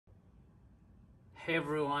Hey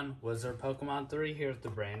everyone, Wizard Pokemon 3 here with the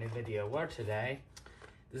brand new video where today,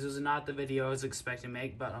 this is not the video I was expecting to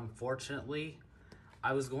make, but unfortunately,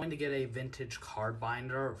 I was going to get a vintage card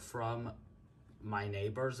binder from my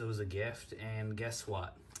neighbors. It was a gift, and guess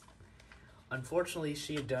what? Unfortunately,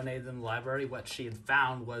 she had donated them to the library. What she had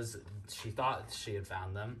found was, she thought she had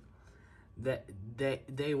found them, that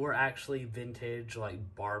they were actually vintage,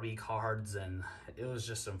 like Barbie cards, and it was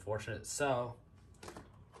just unfortunate. So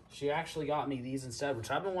she actually got me these instead,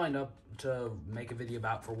 which I've been wanting to make a video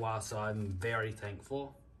about for a while, so I'm very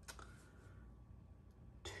thankful.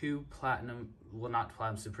 Two platinum, well, not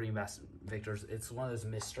platinum Supreme Best Victors. It's one of those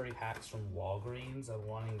mystery packs from Walgreens. I'm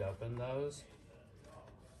wanting to open those.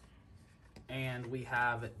 And we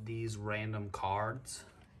have these random cards.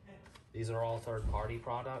 These are all third-party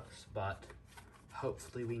products, but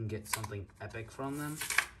hopefully we can get something epic from them.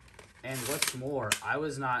 And what's more, I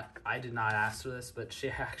did not ask for this, but she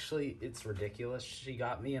actually, it's ridiculous. She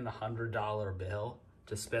got me a $100 bill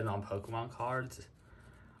to spend on Pokemon cards.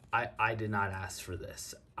 I did not ask for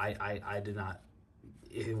this. I did not,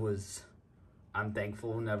 I'm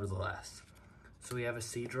thankful nevertheless. So we have a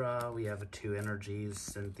Seadra, we have a 2 Energies,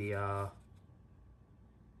 Cynthia,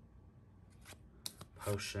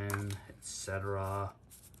 Potion, etc.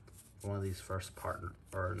 One of these first partner,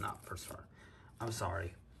 or not first partner, I'm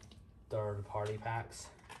sorry, third party packs.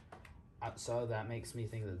 So that makes me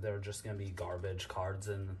think that they're just going to be garbage cards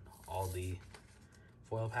in all the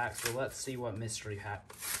foil packs. So let's see what mystery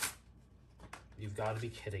pack. You've got to be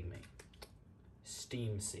kidding me.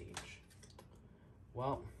 Steam Siege.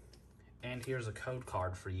 Well, and here's a code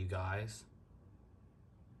card for you guys.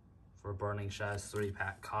 For Burning Shadows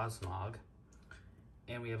 3-pack Cosmog.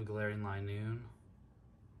 And we have a Galarian Linoon.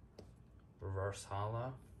 Reverse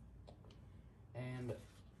Holo. And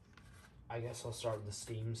I guess I'll start with the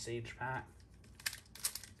Steam Siege pack.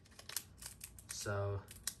 So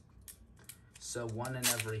 1 in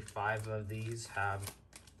every 5 of these have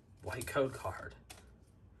white code card.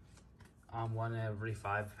 1 in every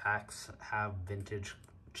 5 packs have vintage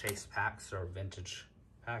chase packs or vintage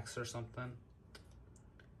packs or something.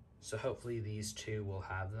 So hopefully these two will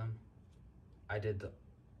have them. I did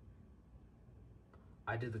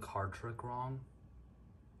the card trick wrong.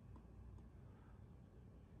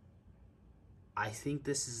 I think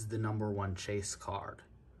this is the #1 chase card.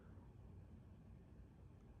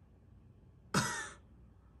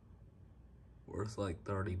 Worth like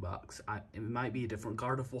 30 bucks. It might be a different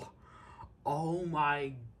card of war. Oh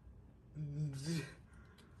my.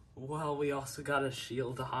 Well, we also got a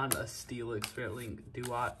Shieldon, a Steel Experience Link,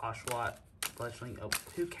 Duat, Oshawott, Fletchling. Oh,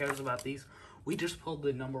 who cares about these? We just pulled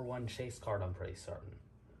the #1 chase card, I'm pretty certain.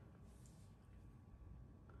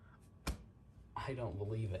 I don't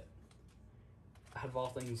believe it. Out of all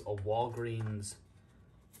things, a Walgreens,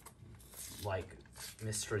 like,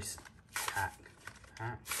 mystery pack.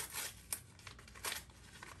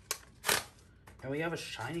 And we have a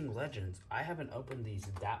Shining Legends. I haven't opened these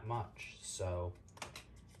that much, so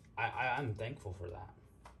I'm thankful for that.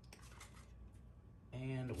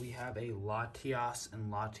 And we have a Latios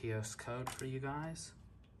and Latios code for you guys.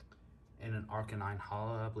 And an Arcanine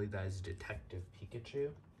Holo. I believe that is Detective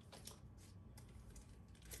Pikachu.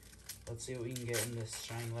 Let's see what we can get in this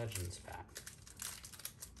Shining Legends pack.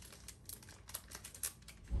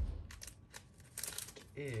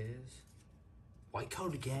 It is white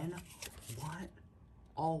code again? What?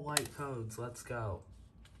 All white codes. Let's go.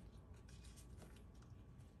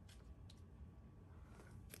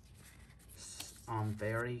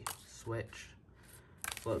 Fairy, Switch,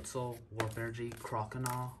 Floatzel, Warp Energy,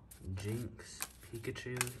 Croconaw, Jinx,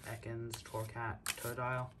 Pikachu, Ekans, Torcat,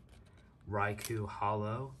 Totodile, Raikou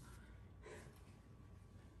Holo.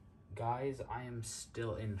 Guys, I am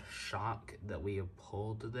still in shock that we have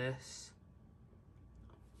pulled this.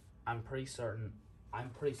 I'm pretty certain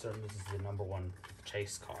this is the #1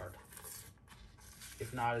 chase card.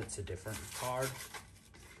 If not, it's a different card.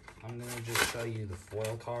 I'm going to just show you the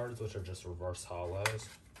foil cards, which are just reverse holos.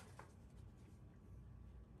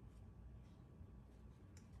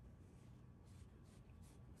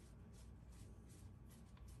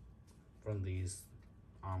 From these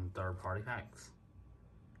third-party packs.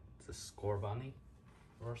 It's a Score Bunny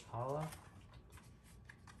reverse holo.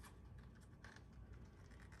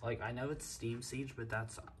 Like, I know it's Steam Siege, but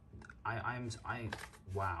that's,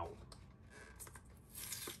 wow.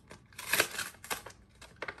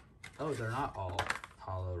 Oh, they're not all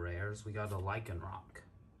holo rares. We got a Lycanroc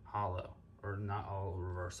holo, or not all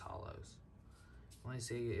reverse holos. Let me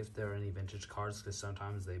see if there are any vintage cards, because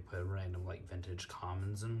sometimes they put random, like, vintage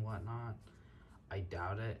commons and whatnot. I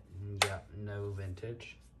doubt it. Yep, no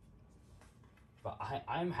vintage. But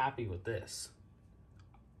I'm happy with this.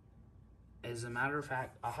 As a matter of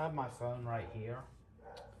fact, I have my phone right here.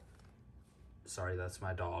 Sorry, that's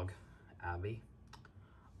my dog, Abby.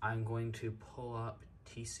 I'm going to pull up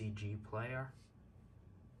TCG Player.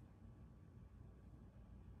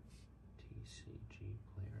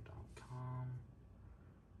 TCGplayer.com.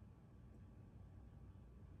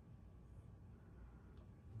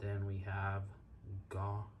 Then we have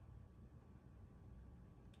Go.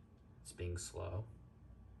 It's being slow.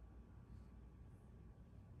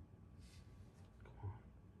 Come on.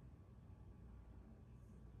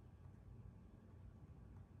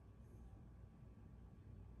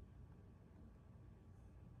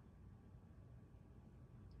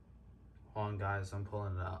 Hold on, guys, I'm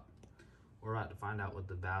pulling it up. We're about to find out what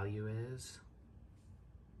the value is.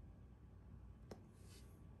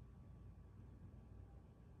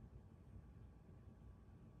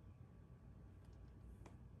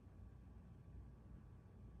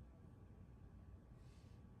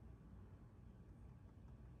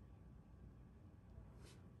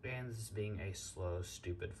 And this is being a slow,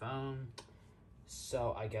 stupid phone.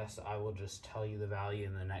 So I guess I will just tell you the value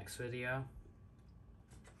in the next video.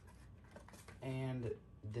 And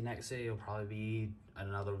the next video will probably be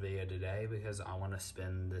another video today because I want to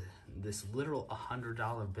spend this literal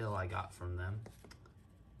 $100 bill I got from them.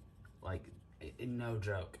 Like, no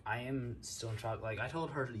joke. I am still in shock. Like, I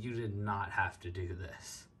told her you did not have to do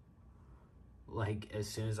this. Like, as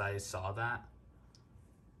soon as I saw that.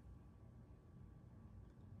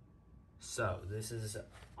 So, this is,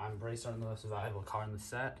 I'm bracing on the most valuable card in the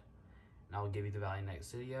set. And I will give you the value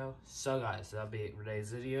next video. So guys, that'll be it for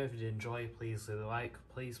today's video. If you did enjoy, please leave a like.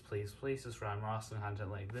 Please, please, please subscribe for awesome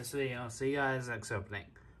content like this video. See you guys next opening.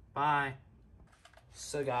 Bye.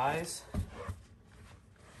 So guys,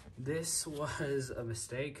 this was a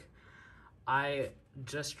mistake. I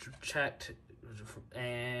just checked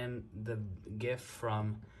and the gift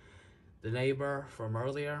from the neighbor from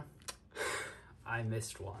earlier, I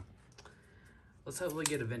missed one. Let's hopefully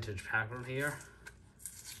get a vintage pack from here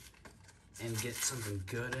and get something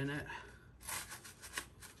good in it.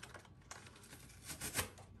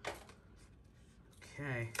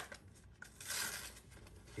 Okay,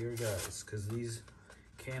 here goes, because these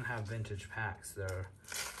can have vintage packs. They're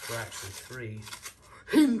actually 3.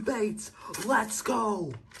 Hidden Fates, let's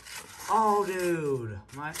go! Oh, dude,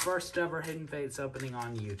 my first ever Hidden Fates opening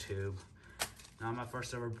on YouTube. Not my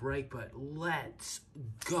first ever break, but let's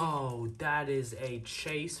go. That is a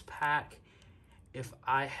chase pack if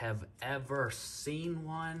I have ever seen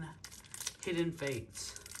one. Hidden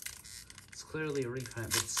Fates. It's clearly a reprint,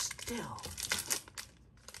 but still,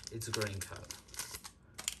 it's a green code.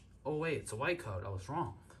 Oh wait, it's a white code. I was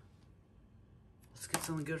wrong. Let's get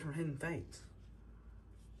something good from Hidden Fates.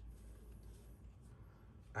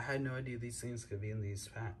 I had no idea these things could be in these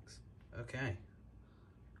packs. Okay.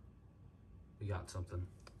 We got something.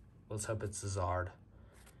 Let's hope it's the Zard.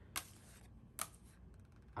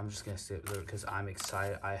 I'm just gonna sit there because I'm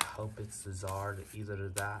excited. I hope it's the Zard, either to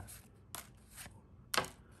that.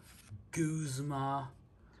 Guzma,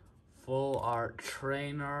 full art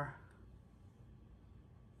trainer.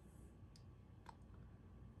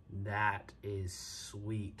 That is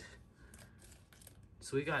sweet.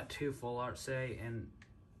 So we got 2 full art say, and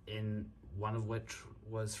in one of which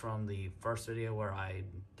was from the first video where I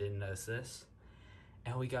didn't notice this.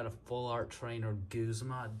 And we got a full art trainer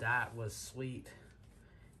Guzma. That was sweet.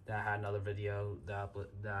 That I had another video that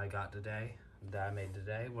I got today, that I made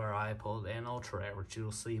today, where I pulled an ultra rare, which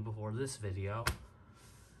you'll see before this video.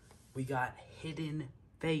 We got Hidden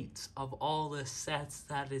Fates of all the sets.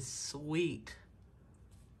 That is sweet.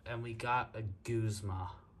 And we got a Guzma.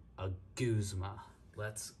 A Guzma.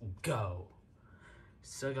 Let's go.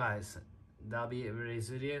 So guys, that'll be it for today's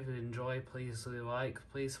video. If you enjoyed, please leave a like.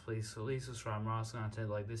 Please, please, please subscribe for more awesome content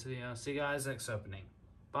like this video. See you guys next opening.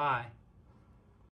 Bye.